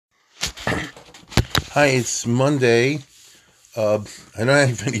Hi, it's Monday. I don't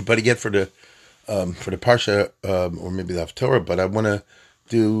have anybody yet for the Parsha or maybe the Haftorah, but I want to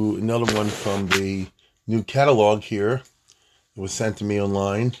do another one from the new catalog here. It was sent to me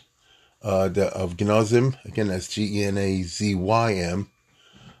online of Genazym. Again, that's Genazym.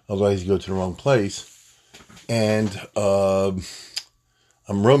 Otherwise, you go to the wrong place. And I'm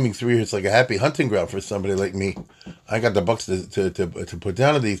roaming through here. It's like a happy hunting ground for somebody like me. I got the bucks to put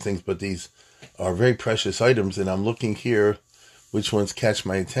down on these things, but these are very precious items, and I'm looking here which ones catch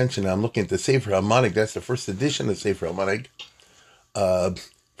my attention. I'm looking at the Sefer HaMinhag. That's the first edition of Sefer HaMinhag.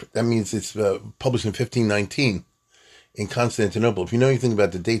 That means it's published in 1519 in Constantinople. If you know anything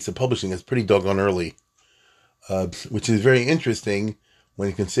about the dates of publishing, it's pretty doggone early, which is very interesting when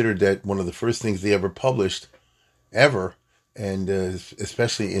you consider that one of the first things they ever published, ever, and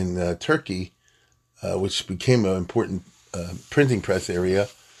especially in Turkey, which became an important printing press area,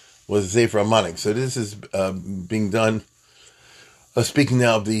 was Sefer HaMinhag. So this is being done. Speaking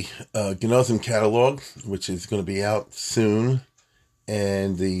now of the Genazym catalog, which is going to be out soon,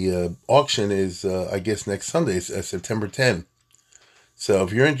 and the auction is, I guess, next Sunday, September 10. So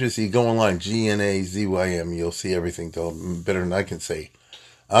if you're interested, you go online, Genazym. You'll see everything better than I can say.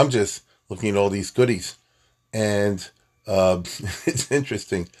 I'm just looking at all these goodies, and it's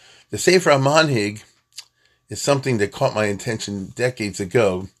interesting. The Sefer HaMinhag is something that caught my attention decades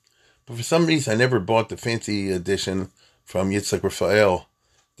ago. But for some reason, I never bought the fancy edition from Yitzhak Raphael.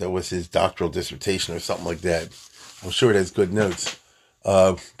 That was his doctoral dissertation or something like that. I'm sure it has good notes.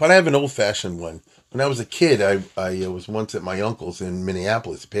 But I have an old-fashioned one. When I was a kid, I was once at my uncle's in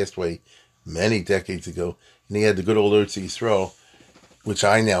Minneapolis. He passed away many decades ago. And he had the good old Eretz Yisrael, which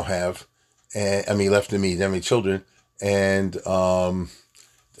I now have. And he left to me, to my children. And I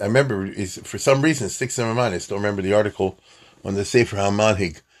remember, for some reason, it sticks in my mind. I still remember the article on the Sefer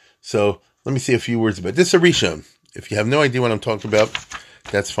HaMinhag. So let me say a few words about it. This is a Rishon. If you have no idea what I'm talking about,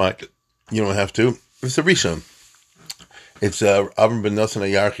 that's fine. You don't have to. It's a Rishon. It's Avram ben Nosson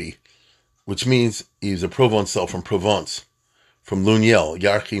Yarchi, which means he's a Provençal from Provence, from Luniel.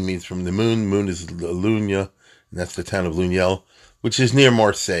 Yarchi means from the moon. Moon is Lunia, and that's the town of Luniel, which is near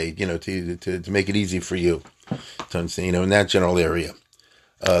Marseille, to make it easy for you to understand, in that general area.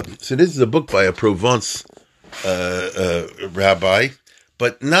 So this is a book by a Provence rabbi,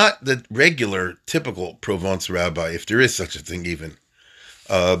 but not the regular, typical Provence rabbi, if there is such a thing even,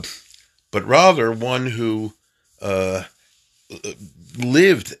 but rather one who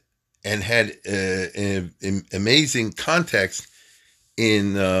lived and had an amazing context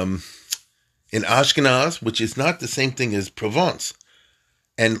in Ashkenaz, which is not the same thing as Provence,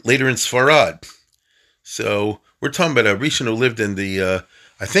 and later in Sfarad. So we're talking about a Rishon who lived in the,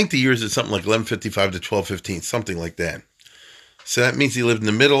 I think the years is something like 1155 to 1215, something like that. So that means he lived in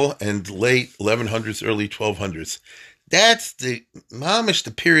the middle and late 1100s, early 1200s. That's the mamish,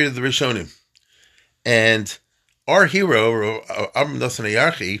 the period of the Rishonim. And our hero, Avram Nosson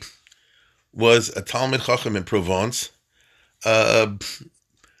Yarchi, was a talmid chacham in Provence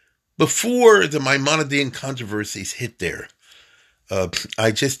before the Maimonidean controversies hit there. I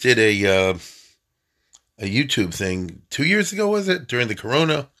just did a YouTube thing 2 years ago, was it? During the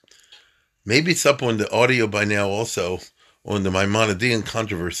Corona. Maybe it's up on the audio by now also, on the Maimonidean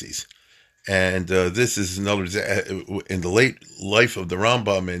controversies. And this is another, in the late life of the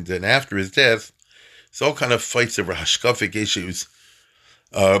Rambam and then after his death, it's all kind of fights over hashkafic issues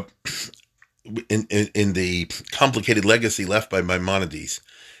in the complicated legacy left by Maimonides.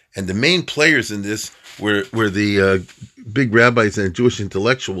 And the main players in this were the big rabbis and Jewish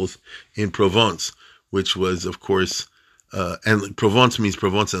intellectuals in Provence, which was, of course, and Provence means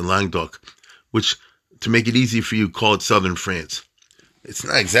Provence and Languedoc, which, to make it easy for you, call it southern France. It's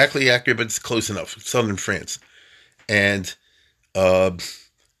not exactly accurate, but it's close enough. Southern France. And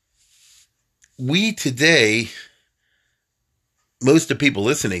we today, most of the people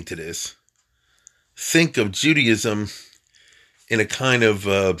listening to this, think of Judaism in a kind of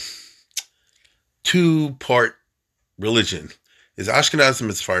two-part religion. Is Ashkenazim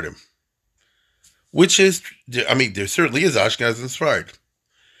and Sephardim. Which is, there certainly is Ashkenaz and Sephardim.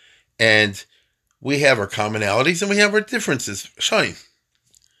 And we have our commonalities and we have our differences. Shine.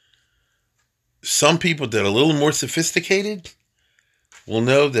 Some people that are a little more sophisticated will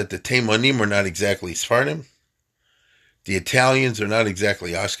know that the Teimanim are not exactly Sephardim. The Italians are not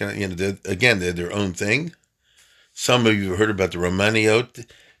exactly Ashkenaz. Again, they're their own thing. Some of you have heard about the Romaniot.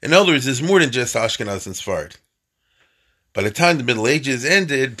 In other words, there's more than just Ashkenaz and Sephardim. By the time the Middle Ages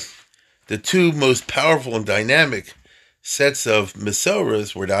ended, the two most powerful and dynamic sets of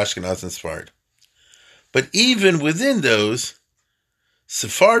Masoras were the Ashkenaz and Sephardim. But even within those,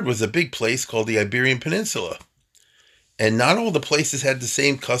 Sephard was a big place called the Iberian Peninsula. And not all the places had the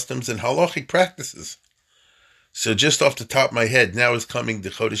same customs and halachic practices. So just off the top of my head, now is coming to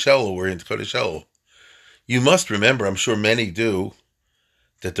Chodesh Elul. We're into Chodesh Elul. You must remember, I'm sure many do,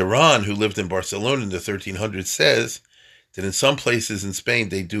 that the Ran, who lived in Barcelona in the 1300s, says that in some places in Spain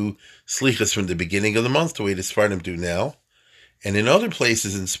they do slichas from the beginning of the month, the way the Sephardim do now. And in other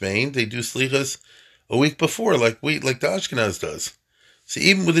places in Spain, they do slichas a week before, like the Ashkenaz does. So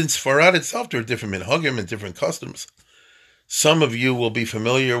even within Sfarad itself, there are different minhagim and different customs. Some of you will be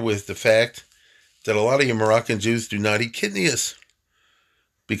familiar with the fact that a lot of you Moroccan Jews do not eat kidneys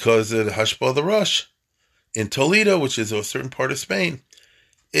because of the hashpah of the Rosh. In Toledo, which is a certain part of Spain,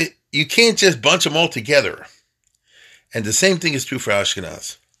 you can't just bunch them all together. And the same thing is true for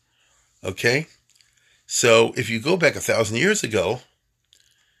Ashkenaz. Okay? So if you go back 1,000 years ago,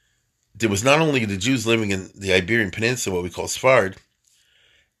 there was not only the Jews living in the Iberian Peninsula, what we call Sfard,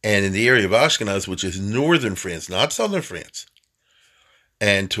 and in the area of Ashkenaz, which is northern France, not southern France,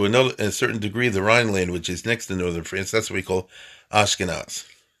 and to a certain degree the Rhineland, which is next to northern France, that's what we call Ashkenaz.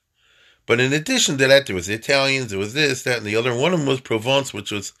 But in addition to that, there was the Italians, there was this, that, and the other. One of them was Provence,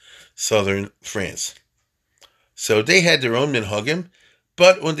 which was southern France. So they had their own minhagim,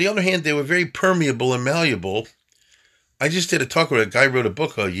 but on the other hand, they were very permeable and malleable. I just did a talk with a guy who wrote a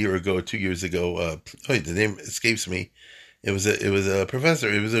book a year ago, 2 years ago. The name escapes me. It was a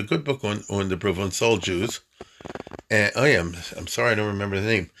professor. It was a good book on the Provençal Jews. And I'm sorry, I don't remember the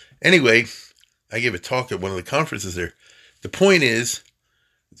name. Anyway, I gave a talk at one of the conferences there. The point is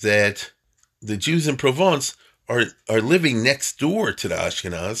that the Jews in Provence are living next door to the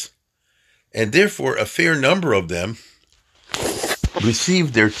Ashkenaz, and therefore a fair number of them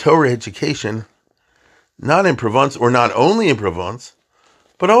received their Torah education not in Provence, or not only in Provence,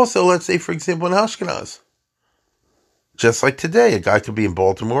 but also, let's say, for example, in Ashkenaz. Just like today, a guy could be in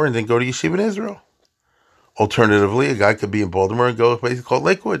Baltimore and then go to Yeshiva in Israel. Alternatively, a guy could be in Baltimore and go to a place called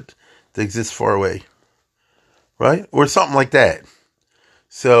Lakewood that exists far away. Right? Or something like that.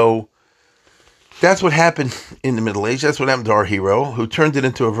 So, that's what happened in the Middle Age. That's what happened to our hero, who turned it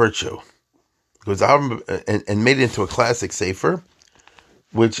into a virtue. And made it into a classic sefer,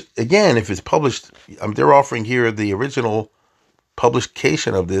 which, again, if it's published, they're offering here the original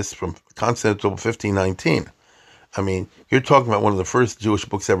publication of this from Constantinople 1519. I mean, you're talking about one of the first Jewish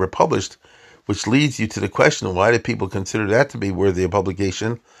books ever published, which leads you to the question, why did people consider that to be worthy of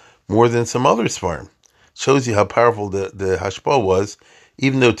publication more than some other Sfarim? Shows you how powerful the hashpah was,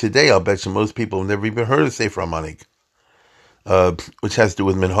 even though today, I'll bet you most people have never even heard of Sefer HaManig, which has to do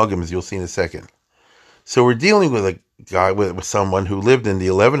with minhagim, as you'll see in a second. So we're dealing with a guy, with someone who lived in the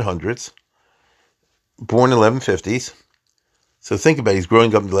 1100s, born in 1150s. So think about it, he's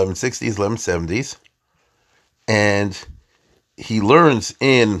growing up in the 1160s, 1170s, and he learns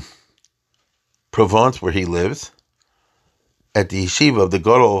in Provence, where he lives, at the yeshiva of the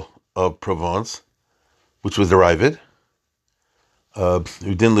Gadol of Provence, which was the Ravid,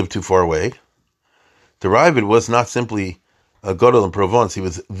 who didn't live too far away. The Ravid was not simply a Gadol in Provence, he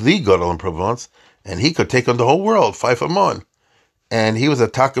was the Gadol in Provence, and he could take on the whole world, five amon. And he was a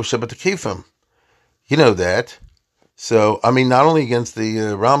Takav Shabbat Kefim. You know that. So, I mean, not only against the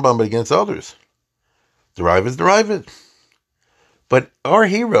Rambam, but against others. The Ravid is the Ravid. But our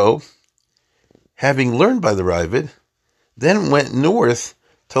hero, having learned by the Ravid, then went north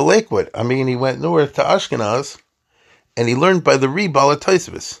to Lakewood. I mean, he went north to Ashkenaz, and he learned by the Ri Bala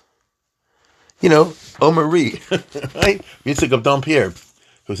Tosfos. You know, Omer Ri, right? Yitzhak of Dampierre,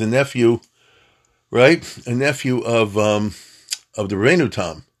 who's a nephew, right? A nephew of the Reinu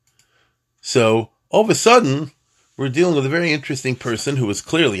Tam. So, all of a sudden, we're dealing with a very interesting person who was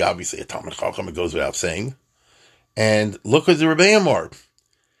clearly, obviously, a talmid chacham, it goes without saying. And look at the Rebbeim are.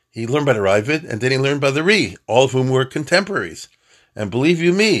 He learned by the Ravid, and then he learned by the Ri, all of whom were contemporaries. And believe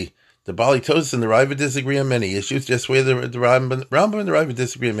you me, the Bali Tosfos and the Ravid disagree on many issues, just where the Rambam and the Ravid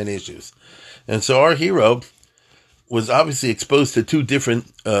disagree on many issues. And so our hero was obviously exposed to two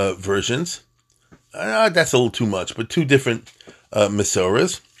different versions. That's a little too much, but two different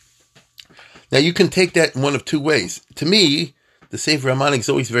Masoras. Now, you can take that in one of two ways. To me, the Sefer HaManig is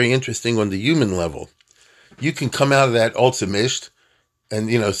always very interesting on the human level. You can come out of that ultimished and,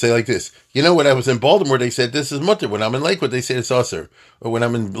 say like this. When I was in Baltimore, they said this is mutter. When I'm in Lakewood, they say it's usher. Or when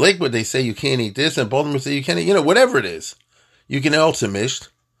I'm in Lakewood, they say you can't eat this, and Baltimore say you can't eat, whatever it is. You can ultimished.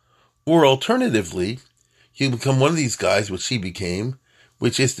 Or alternatively, you become one of these guys, which she became,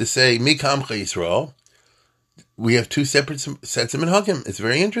 which is to say, Mikam Yisrael. We have two separate sets of minhagim. It's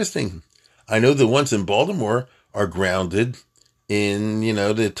very interesting. I know the ones in Baltimore are grounded in,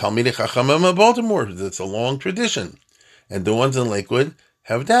 the Talmid Chachamim of Baltimore. That's a long tradition. and the ones in Lakewood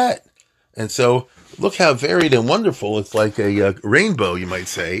have that. And so look how varied and wonderful. It's like a rainbow, you might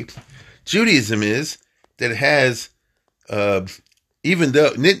say. Judaism is that it has, even though,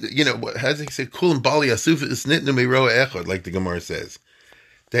 how does it say, kulam bali asuf is nitnu miroa echad, like the Gemara says.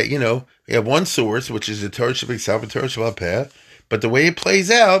 That, we have one source, which is the Torah Shabbat, Torah Shabbat, but the way it plays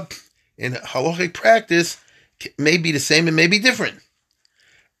out in halachic practice may be the same and may be different.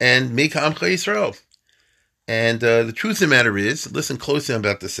 And Mika Amcha Yisrael. And the truth of the matter is, listen closely, I'm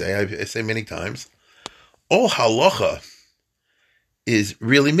about to say, I say many times, all halacha is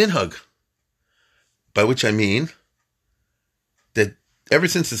really minhag. By which I mean that ever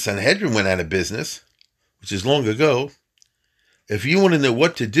since the Sanhedrin went out of business, which is long ago, if you want to know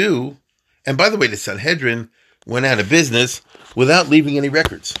what to do, and by the way, the Sanhedrin went out of business without leaving any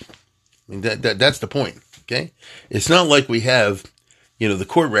records. I mean, that's the point, okay? It's not like we have, the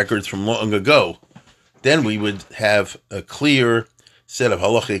court records from long ago. Then we would have a clear set of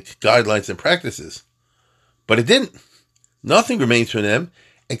halachic guidelines and practices. But it didn't. Nothing remains from them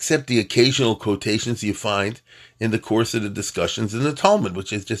except the occasional quotations you find in the course of the discussions in the Talmud,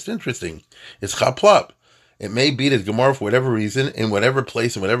 which is just interesting. It's chaplop. It may be that Gemara, for whatever reason, in whatever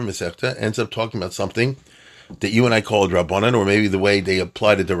place, in whatever Masechta, ends up talking about something that you and I call Rabbanan, or maybe the way they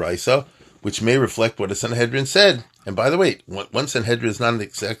apply to Deraisa, which may reflect what a Sanhedrin said. And by the way, one Sanhedrin is not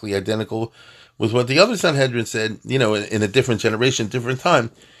exactly identical with what the other Sanhedrin said, in a different generation, different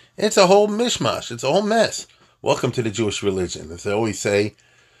time. It's a whole mishmash. It's a whole mess. Welcome to the Jewish religion. As they always say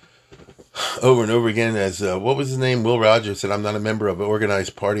over and over again, as, what was his name? Will Rogers said, I'm not a member of an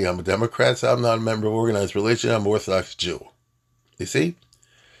organized party. I'm a Democrat, so I'm not a member of organized religion. I'm an Orthodox Jew. You see?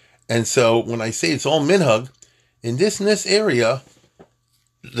 And so when I say it's all minhag, in this area,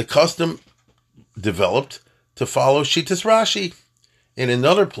 the custom developed to follow Shitas Rashi. In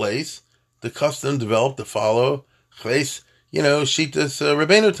another place, the custom developed to follow Shitas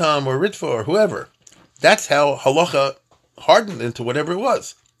Rabbeinu Tam or Ritva or whoever. That's how halacha hardened into whatever it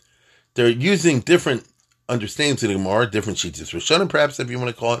was. They're using different understandings of the Gemara, different Shitas Rishonim, perhaps, if you want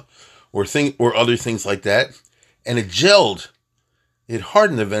to call it, or other things like that. And it gelled, it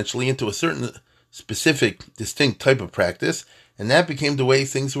hardened eventually into a certain specific, distinct type of practice, and that became the way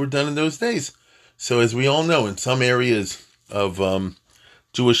things were done in those days. So as we all know, in some areas of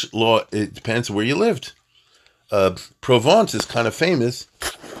Jewish law, it depends where you lived. Provence is kind of famous,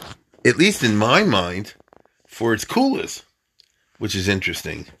 at least in my mind, for its coolers, which is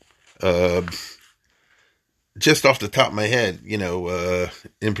interesting. Just off the top of my head,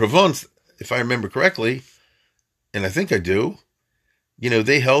 in Provence, if I remember correctly, and I think I do,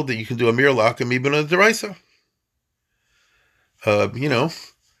 they held that you can do a mirlakim even on a deraisa.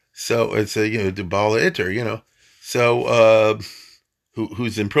 So it's the Bala Itter, so,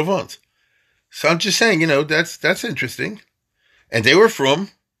 who's in Provence. So I'm just saying, that's interesting. And they were from,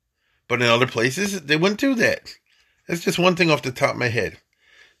 but in other places, they wouldn't do that. That's just one thing off the top of my head.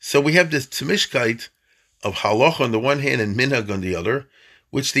 So we have this tzimishkeit of halacha on the one hand and minhag on the other,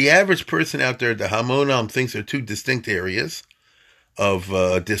 which the average person out there, the hamonam, thinks are two distinct areas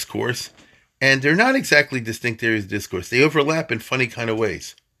of discourse. And they're not exactly distinct areas of discourse. They overlap in funny kind of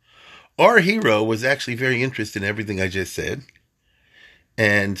ways. Our hero was actually very interested in everything I just said.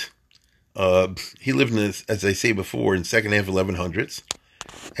 And he lived in this, as I say before, in second half of 1100s.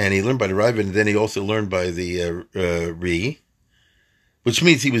 And he learned by the Rav, and then he also learned by the Ri, which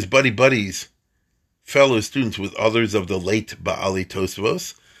means he was buddies, fellow students with others of the late Ba'ali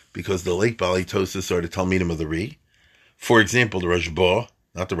Tosfos, because the late Ba'ali Tosfos are the talmidim of the Ri. For example, the Rashba,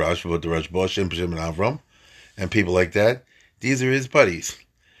 not the Rashba, but the Rashba, Shem and Avram, and people like that. These are his buddies.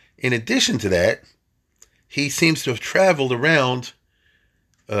 In addition to that, he seems to have traveled around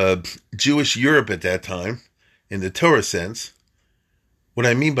Jewish Europe at that time, in the Torah sense. What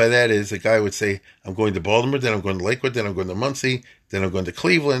I mean by that is a guy would say, I'm going to Baltimore, then I'm going to Lakewood, then I'm going to Muncie, then I'm going to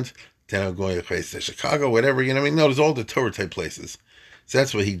Cleveland, then I'm going to Chicago, whatever, there's all the Torah type places. So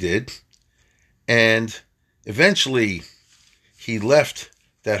that's what he did. And eventually he left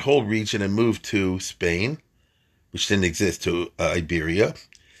that whole region and moved to Spain, which didn't exist, to Iberia,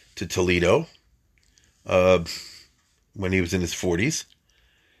 to Toledo, when he was in his 40s.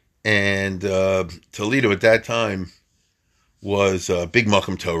 And Toledo at that time was Big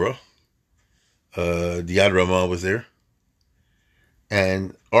Malcolm Torah. The Yad Ramah was there.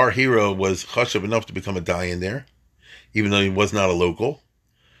 And our hero was chashav enough to become a dayan there, even though he was not a local.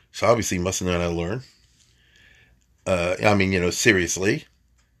 So obviously he must have known how to learn. Seriously.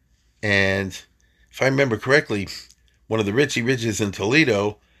 And if I remember correctly, one of the Richie Ridges in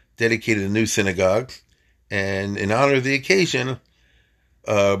Toledo dedicated a new synagogue. And in honor of the occasion,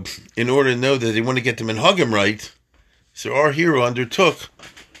 in order to know that they want to get the minhagim right, So our hero undertook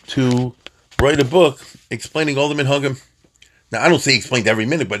to write a book explaining all the minhagim. Now I don't say he explained every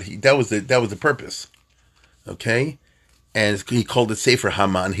minute, but that was the purpose. Okay, and he called it Sefer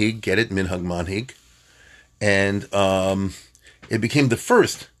HaManhig. Get it, minhag-manhig, and it became the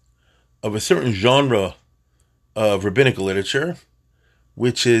first of a certain genre of rabbinical literature,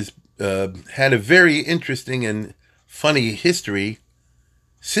 which is had a very interesting and funny history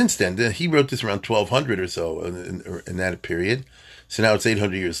since then. He wrote this around 1200 or so in that period. So now it's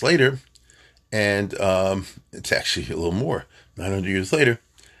 800 years later, and it's actually a little more, 900 years later.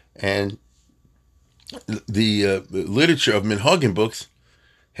 And the literature of minhagim books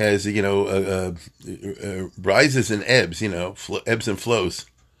has, rises and ebbs, ebbs and flows.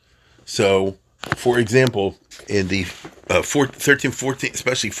 So, for example, in the 13, 14,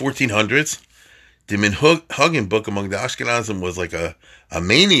 especially 1400s, the minhagim book among the Ashkenazim was like a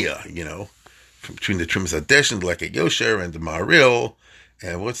mania, between the Trims Hadesh and the Lekek Yosher and the Maharil,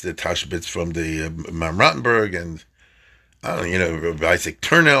 and what's the Tashbitz from the Mam Rottenberg, and I don't know, Isaac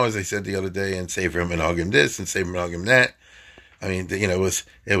Turnell, as I said the other day, and Sefer minhagim this and Sefer minhagim that. I mean, it was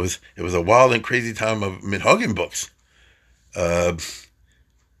a wild and crazy time of minhagim books.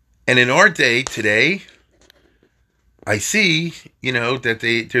 And in our day today, I see,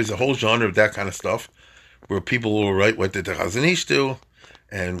 that there's a whole genre of that kind of stuff, where people will write what did the Chazon Ish do,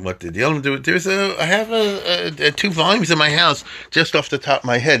 and what did the Elam do. I have 2 volumes in my house, just off the top of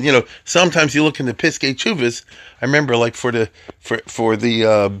my head. Sometimes you look in the Piskei Teshuvos. I remember, like for the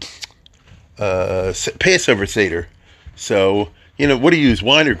Passover Seder. So, what do you use?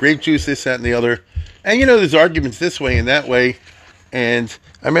 Wine or grape juice, this, that, and the other. And, there's arguments this way and that way. And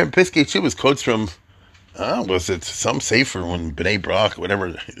I remember Piskei Teshuvos quotes from, was it some Sefer when B'nai Brak,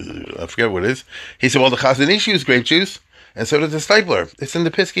 whatever, I forget what it is. He said, well, the Chazon Ish used grape juice, and so did the Stipler. It's in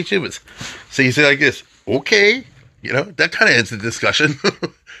the Piskei Teshuvos. So you say like this, okay, that kind of ends the discussion.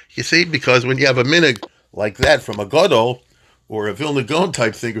 You see, because when you have a minhag like that from a Gadol, or a Vilna Gaon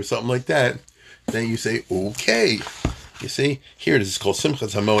type thing, or something like that, then you say, okay. You see, here it is called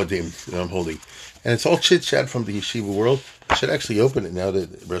Simchas HaMoadim that I'm holding. And it's all chit-chat from the yeshiva world. I should actually open it now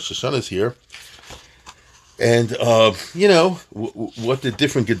that Rosh Hashanah is here. And, what the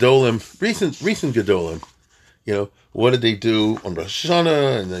different Gedolim, recent Gedolim, what did they do on Rosh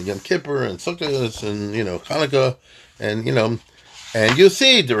Hashanah, and then Yom Kippur, and Sukkot, and, Hanukkah, and, and you'll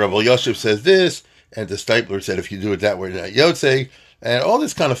see the Rebbe Yosef says this, and the Stipler said if you do it that way, not Yotzei, and all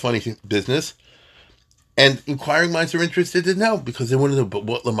this kind of funny business. And inquiring minds are interested to know, because they want to know, but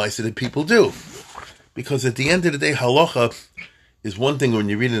what Lamaisa did people do? Because at the end of the day, halacha is one thing when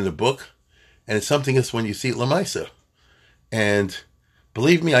you read it in a book, and it's something else when you see it Lamaisa. And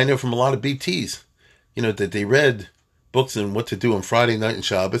believe me, I know from a lot of BTs, that they read books on what to do on Friday night and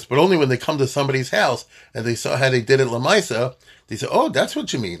Shabbos, but only when they come to somebody's house and they saw how they did it Lamaisa, they say, oh, that's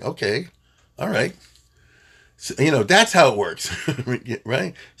what you mean. Okay. All right. So, that's how it works.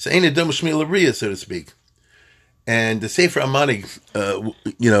 Right? So ain't a dumb shmila riyah, so to speak. And the Sefer HaManhig,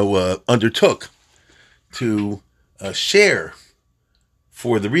 undertook to share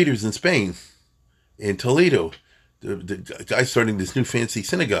for the readers in Spain, in Toledo, the guys starting this new fancy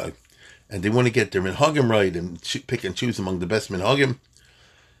synagogue, and they want to get their minhagim right and pick and choose among the best minhagim,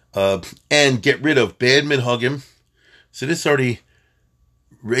 and get rid of bad minhagim. So this already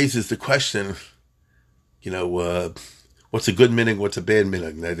raises the question, what's a good minhag, what's a bad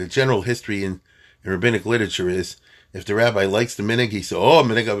minhag? Now, the general history in rabbinic literature is, if the rabbi likes the minhag, he says, oh,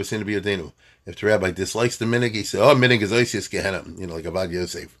 minhag avosenu b'yodenu. If the rabbi dislikes the minhag, he says, oh, minhag is oisius Gehenna, like Avad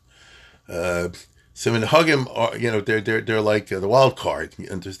Yosef. So minhagim are, they're like the wild card, you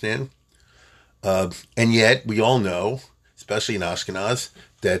understand? And yet, we all know, especially in Ashkenaz,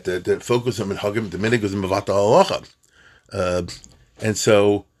 that the focus on minhagim, the minhag is mevata halacha. And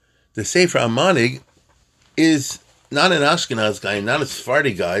so, the Sefer HaManhig is not an Ashkenaz guy, not a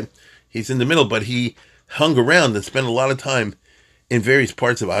Sephardi guy. He's in the middle, but he hung around and spent a lot of time in various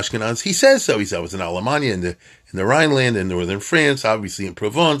parts of Ashkenaz. He says so. He said, I was in Alemannia, in the Rhineland, in northern France, obviously in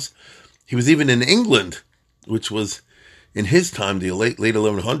Provence. He was even in England, which was, in his time, the late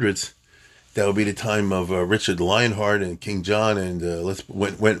 1100s. That would be the time of Richard the Lionheart and King John, and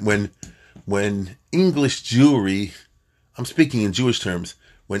when English Jewry, I'm speaking in Jewish terms,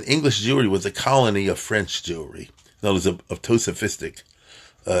 when English Jewry was a colony of French Jewry, in other words, of Tosafistic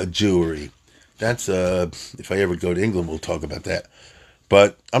Jewry. That's, if I ever go to England, we'll talk about that.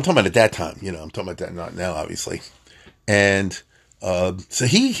 But I'm talking about at that time, I'm talking about that, not now, obviously. And so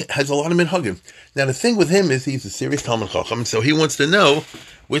he has a lot of minhagim. Now, the thing with him is he's a serious talmid chacham, so he wants to know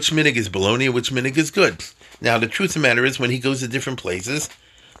which minhag is baloney and which minhag is good. Now, the truth of the matter is, when he goes to different places,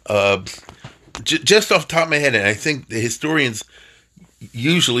 just off the top of my head, and I think the historians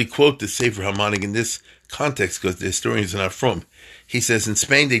usually quote the Sefer Harmonic in this context because the historians are not from. He says in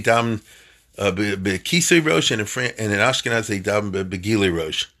Spain they daven Bekisei Rosh, and in Ashkenaz they daven Begilei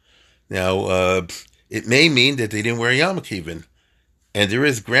Rosh. Now, it may mean that they didn't wear a yarmulke even, and there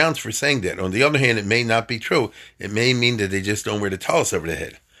is grounds for saying that. On the other hand, it may not be true. It may mean that they just don't wear the talis over the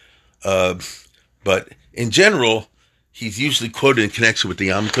head. But in general, he's usually quoted in connection with the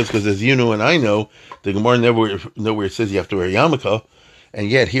yarmulke because, as you know and I know, the Gemara nowhere says you have to wear a yarmulke, and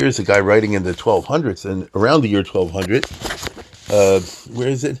yet here's a guy writing in the 1200s, and around the year 1200, where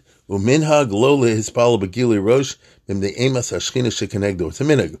is it? Minhag lo lehispal begili rosh mim the emas hashchina shekenegdo. It's a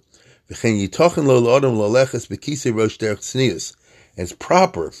minhag. V'chein yitochen lo l'adam lo leches bekisei rosh derech tznius. And it's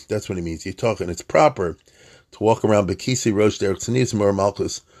proper. That's what he means. Yitochen. It's proper to walk around bekisei rosh derech tznius mor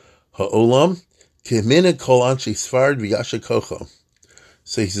malchus ha'olam keminhag kol anshi sfard v'yasha kocho.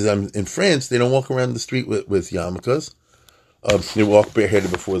 So he says, in France, they don't walk around the street with yarmulkes. They walk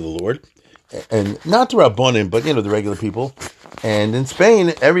bareheaded before the Lord. And not the Rabbanim, but, the regular people. And in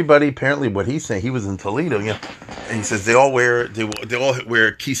Spain, everybody, apparently, what he's saying, he was in Toledo, and he says they all wear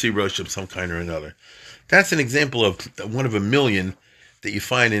kisei rosh of some kind or another. That's an example of one of a million that you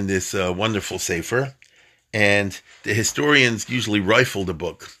find in this wonderful sefer. And the historians usually rifle the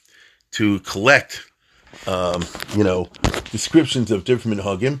book to collect, descriptions of different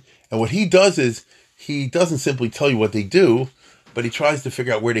minhagim. And what he does is, he doesn't simply tell you what they do, but he tries to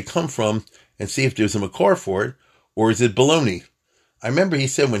figure out where they come from and see if there's a makor for it, or is it baloney? I remember he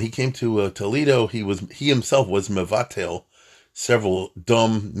said when he came to Toledo, he himself was mevatel several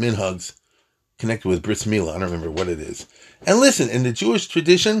dumb minhags connected with bris milah. I don't remember what it is. And listen, in the Jewish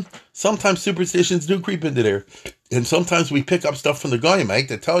tradition, sometimes superstitions do creep into there, and sometimes we pick up stuff from the goyim. I hate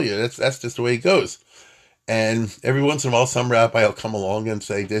to tell you, that's just the way it goes. And every once in a while, some rabbi will come along and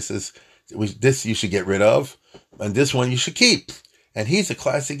say, this you should get rid of, and this one you should keep. And he's a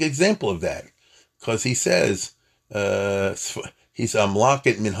classic example of that, because he says, he's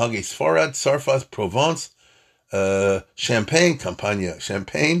Amlaket Minhage Sfarad, Sarfas, Provence, Champagne, Campania,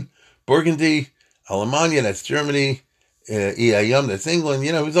 Champagne, Burgundy, Alemania, that's Germany, Iayam, that's England,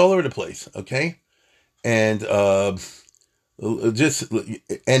 he's all over the place, okay? And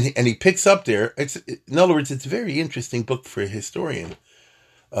he picks up there, in other words, it's a very interesting book for a historian.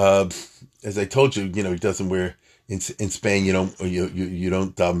 As I told you, he doesn't wear, in Spain, you don't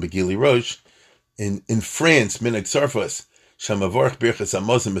daven Begili Rosh. In France, Minhag Sarfas, Shamavarch Birchas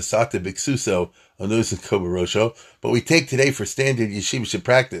Amozim Besate Biksuso, Onus and Kobarosho. But we take today for standard yeshiva should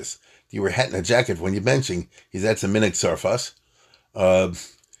practice. You wear a hat and a jacket when you're benching. That's a Minhag Sarfas.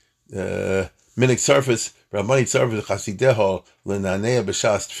 Minhag Sarfas, Rabbani Sarfas Chasideho, Lenanea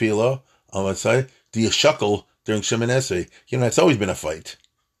B'Shas Tfilo, Amasai, do you shuckle during Shemin Esrei? It's always been a fight.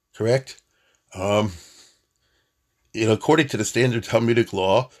 Correct? According to the standard Talmudic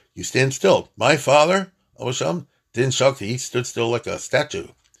law, you stand still. My father, Osham, didn't shuck, he stood still like a statue.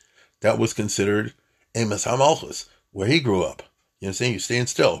 That was considered Emes HaMalchus, where he grew up. You stand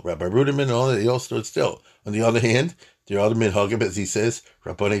still. Rabbi Ruderman and all that, they all stood still. On the other hand, there are other minhagim, as he says,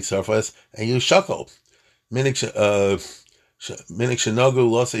 Rabbanei Sarfas, and you shuckle. Minik Shanagu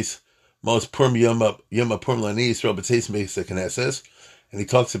Loses Most Purim Yoma Purim Lani Yisrael B'Tzeis Meis Knesses. And he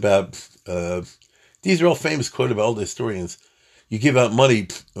talks about, these are all famous quoted by all the historians. You give out money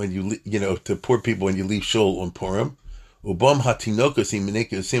when to poor people when you leave shul on Purim. Ubam hatinokos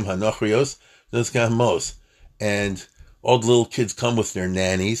iminekusim hanachrios nos. And all the little kids come with their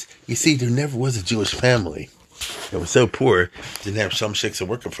nannies. You see, there never was a Jewish family that was so poor, didn't have some sheikhs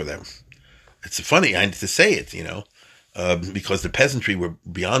working for them. It's funny, I need to say it, because the peasantry were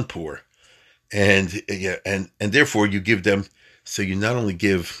beyond poor. And therefore you give them, so you not only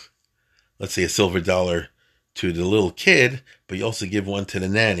give, let's say, a silver dollar to the little kid, but you also give one to the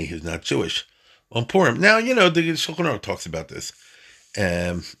nanny who's not Jewish on Purim. Now, the Shulchan Aruch talks about this.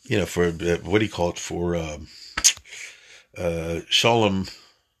 For, what do you call it, for Shalom,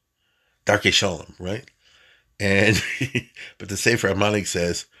 Darkei Shalom, right? And, but the Sefer HaManik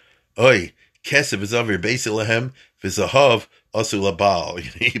says, Oi, Kesef is over Beis Lahem, V'zahav Asu Labal.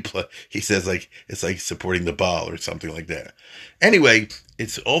 He says, it's like supporting the Baal or something like that. Anyway,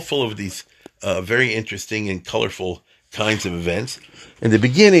 it's all full of these very interesting and colorful kinds of events. In the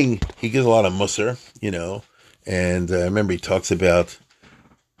beginning, he gives a lot of musar, and I remember he talks about,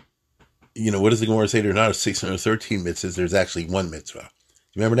 what does the Gemara say? There are not 613 mitzvahs, there's actually one mitzvah.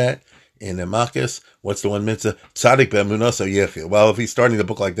 You remember that? In the Makkas, what's the one mitzvah? Tzadik be'emunaso yechil. Well, if he's starting the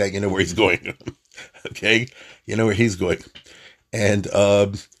book like that, you know where he's going. Okay? You know where he's going. And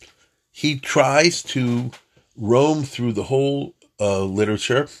he tries to roam through the whole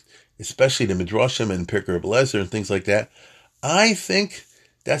literature especially the Midrashim and Pirkei Eliezer and things like that. I think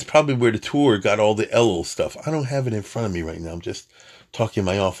that's probably where the Torah got all the Elul stuff. I don't have it in front of me right now. I'm just talking in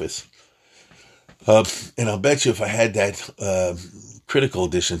my office. And I'll bet you if I had that critical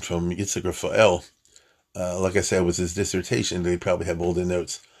edition from Yitzhak Raphael, like I said, was his dissertation, they probably have all the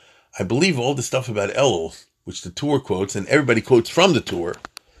notes. I believe all the stuff about Elul, which the Torah quotes, and everybody quotes from the Torah,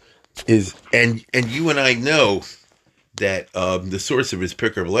 is, and you and I know that the source of his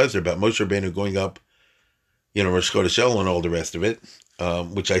Pirkei Eliezer about Moshe Rabbeinu going up, Rosh Chodesh Elul and all the rest of it,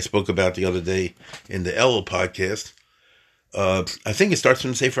 which I spoke about the other day in the Elul podcast. I think it starts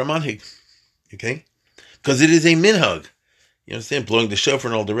from the Sefer minhag, okay? Because it is a minhag. You understand? Blowing the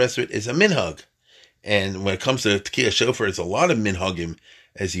shofar and all the rest of it is a minhag. And when it comes to Tekiyah Shofar, it's a lot of minhagim,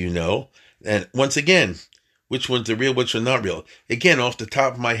 as you know. And once again, which ones are real, which are not real? Again, off the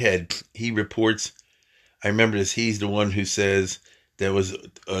top of my head, he reports, I remember this, he's the one who says there was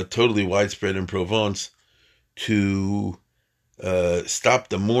totally widespread in Provence to stop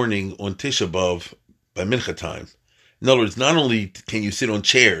the mourning on Tisha B'Av by mincha time. In other words, not only can you sit on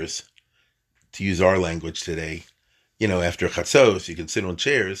chairs, to use our language today, after chatzos, you can sit on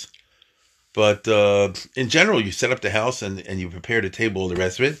chairs, but in general, you set up the house and you prepare the table and the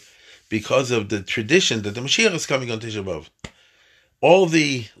rest of it because of the tradition that the Mashiach is coming on Tisha B'Av. All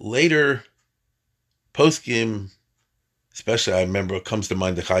the later poskim, especially I remember it comes to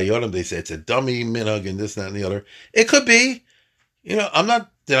mind the Chayonim, they say it's a dummy minhag and this, that, and the other. It could be, I'm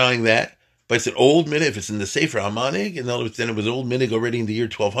not denying that, but it's an old minhag. If it's in the Sefer HaManhig, in other words, then it was old minhag already in the year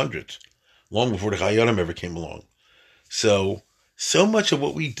 1200, long before the Chayonim ever came along. So much of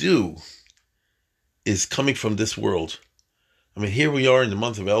what we do is coming from this world. I mean, here we are in the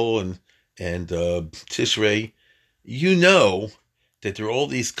month of Elul and Tishrei. You know that there are all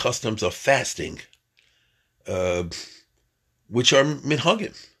these customs of fasting, which are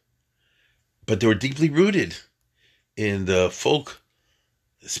minhagim, but they were deeply rooted in the folk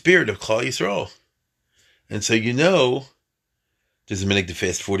spirit of Klal Yisrael. And so there's a minhag to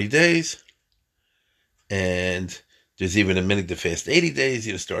fast 40 days, and there's even a minhag to fast 80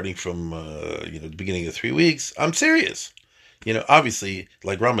 days, starting from, the beginning of 3 weeks. I'm serious. Obviously,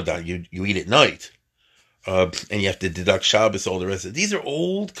 like Ramadan, you eat at night, and you have to deduct Shabbos, all the rest of it. These are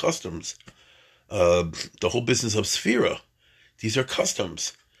old customs. The whole business of Sphira, these are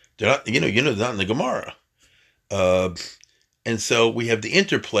customs. They're not, they're not in the Gemara. And so we have the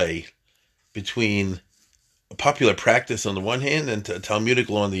interplay between a popular practice on the one hand and Talmudic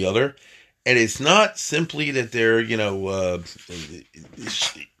law on the other. And it's not simply that they're,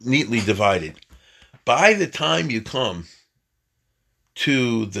 neatly divided. By the time you come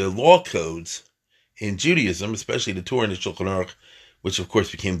to the law codes in Judaism, especially the Torah and the Shulchan Aruch, which of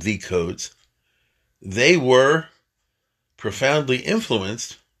course became the codes, they were profoundly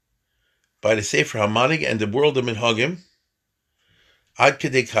influenced by the Sefer HaManhig and the world of minhagim, ad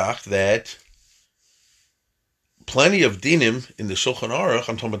kedei kach that plenty of dinim in the Shulchan Aruch,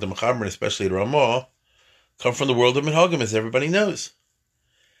 I'm talking about the Mechaber and especially the Ramah, come from the world of minhagim, as everybody knows.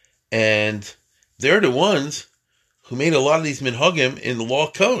 And they're the ones who made a lot of these minhagim in the law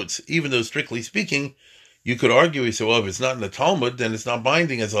codes, even though strictly speaking, you could argue, if it's not in the Talmud, then it's not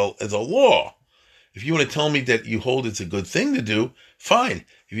binding as a law. If you want to tell me that you hold it's a good thing to do, fine.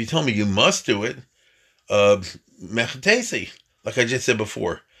 If you tell me you must do it, mechatesi, like I just said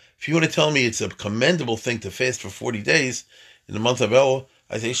before. If you want to tell me it's a commendable thing to fast for 40 days in the month of Elul,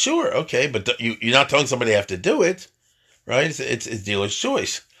 I say, sure, okay, but you're not telling somebody they have to do it, right? It's dealer's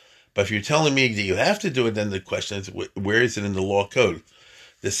choice. But if you're telling me that you have to do it, then the question is, where is it in the law code?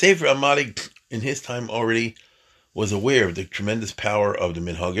 The Sefer HaManhig in his time already was aware of the tremendous power of the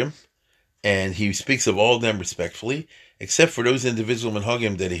minhagim, and he speaks of all of them respectfully, except for those individual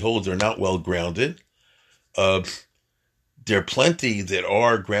minhagim that he holds are not well grounded. There are plenty that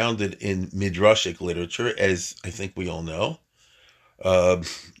are grounded in midrashic literature, as I think we all know. And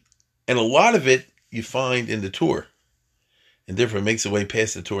a lot of it you find in the Torah, and therefore makes its way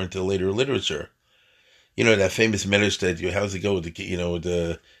past the Torah into later literature. That famous medrash that, how's it go?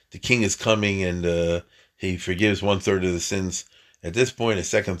 The king is coming and he forgives 1/3 of the sins at this point, a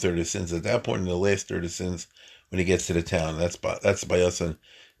 2/3 of the sins at that point, and the last third of sins when he gets to the town. That's by us in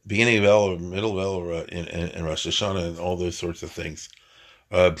beginning of El, or middle of El, or in Rosh Hashanah, and all those sorts of things.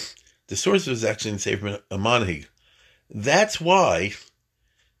 The source was actually in Sefer HaManhig. That's why,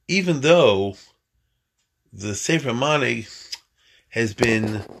 even though the Sefer HaManhig has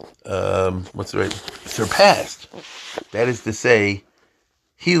been, surpassed, that is to say,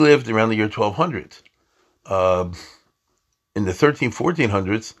 he lived around the year 1200. In the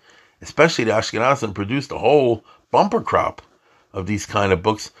 1400s, especially the Ashkenazim produced a whole bumper crop of these kind of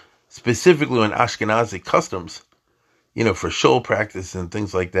books, specifically on Ashkenazi customs, for shul practice and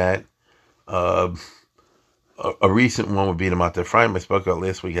things like that. A recent one would be the Mata Ephraim I spoke about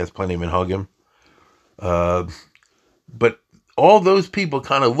last week, has plenty of minhagim. But all those people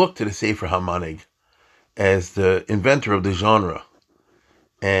kind of look to the Sefer HaManhig as the inventor of the genre.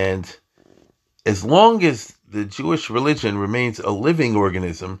 And as long as the Jewish religion remains a living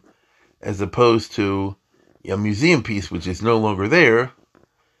organism, as opposed to a museum piece which is no longer there,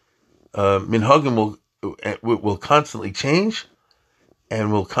 minhagim will constantly change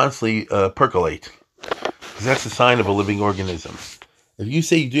and will constantly percolate. Because that's a sign of a living organism. If you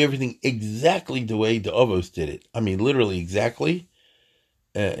say you do everything exactly the way the Avos did it, I mean literally exactly,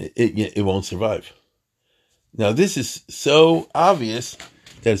 it won't survive. Now this is so obvious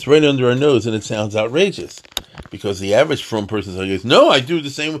that it's right under our nose and it sounds outrageous. Because the average Frum person says, no, I do the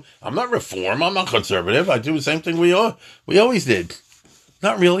same, I'm not Reform, I'm not conservative, I do the same thing we always did.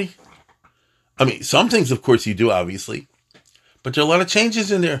 Not really. I mean, some things, of course, you do, obviously. But there are a lot of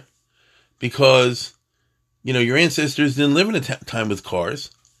changes in there. Because, your ancestors didn't live in a time with cars.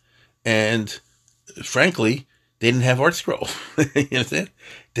 And, frankly, they didn't have Art Scroll. You understand?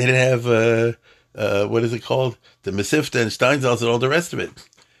 They didn't have, what is it called? The Mesivta and Steinsaltz and all the rest of it.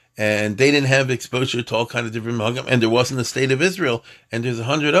 And they didn't have exposure to all kinds of different minhagim. And there wasn't the state of Israel. And there's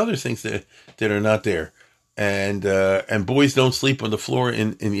 100 other things that are not there. And boys don't sleep on the floor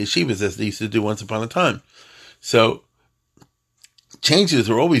in yeshivas as they used to do once upon a time. So changes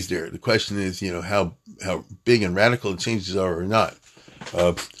are always there. The question is, how big and radical the changes are or not.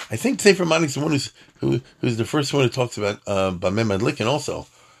 I think Sefer HaManhig is the one who's the first one who talks about minhag-litetature also.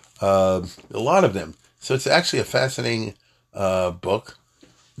 A lot of them. So it's actually a fascinating book.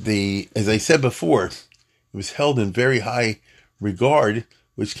 As I said before, it was held in very high regard,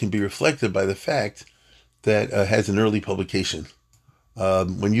 which can be reflected by the fact that has an early publication.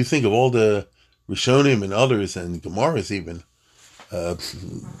 When you think of all the Rishonim and others and Gemaras even,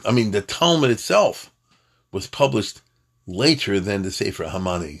 the Talmud itself was published later than the Sefer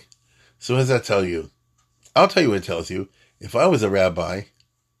HaManhig. So what does that tell you? I'll tell you what it tells you. If I was a rabbi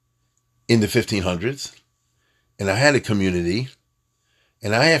in the 1500s, and I had a community,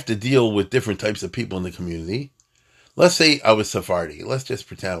 and I have to deal with different types of people in the community, let's say I was Sephardi. Let's just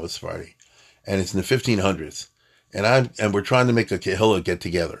pretend I was Sephardi. And it's in the 1500s. And we're trying to make a kehillah get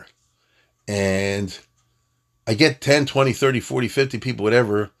together. And I get 10, 20, 30, 40, 50 people,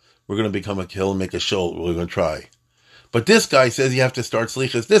 whatever. We're going to become a kehillah, make a shul. We're going to try. But this guy says you have to start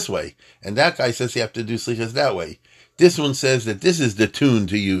slichas this way. And that guy says you have to do slichas that way. This one says that this is the tune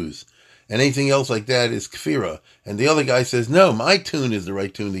to use. And anything else like that is kfira. And the other guy says, no, my tune is the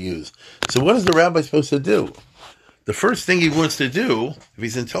right tune to use. So what is the rabbi supposed to do? The first thing he wants to do, if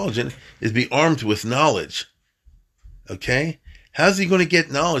he's intelligent, is be armed with knowledge. Okay? How's he going to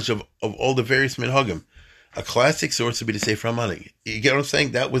get knowledge of all the various minhagim? A classic source would be the Sefer HaManhig. You get what I'm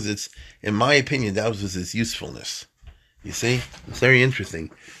saying? That was in my opinion, that was its usefulness. You see? It's very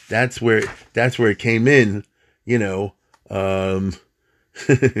interesting. That's where it came in, as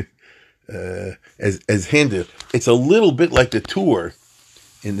handy. It's a little bit like the Torah,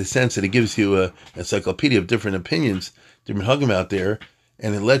 in the sense that it gives you an encyclopedia of different opinions, different minhagim out there,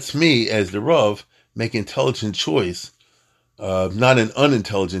 and it lets me, as the Rav, make an intelligent choice, not an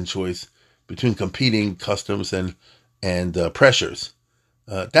unintelligent choice, between competing customs and pressures.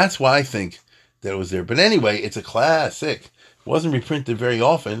 That's why I think that it was there. But anyway, it's a classic. It wasn't reprinted very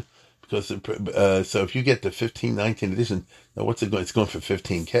often, because so if you get the 19 edition, now what's it going? It's going for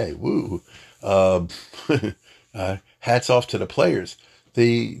 $15,000. Woo! Hats off to the players.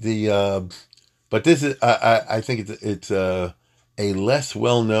 But this is I think it's a less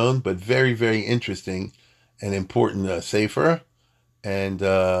well known but very, very interesting and important sefer, and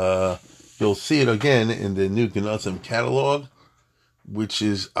you'll see it again in the new Genazym catalog, which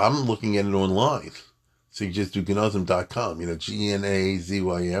is, I'm looking at it online. So you just do genazym.com,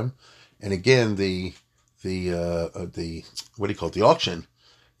 Genazym, and again the what do you call it? The auction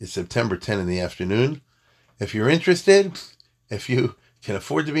is September 10 in the afternoon. If you're interested, if you can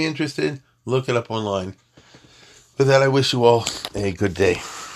afford to be interested, look it up online. For that, I wish you all a good day.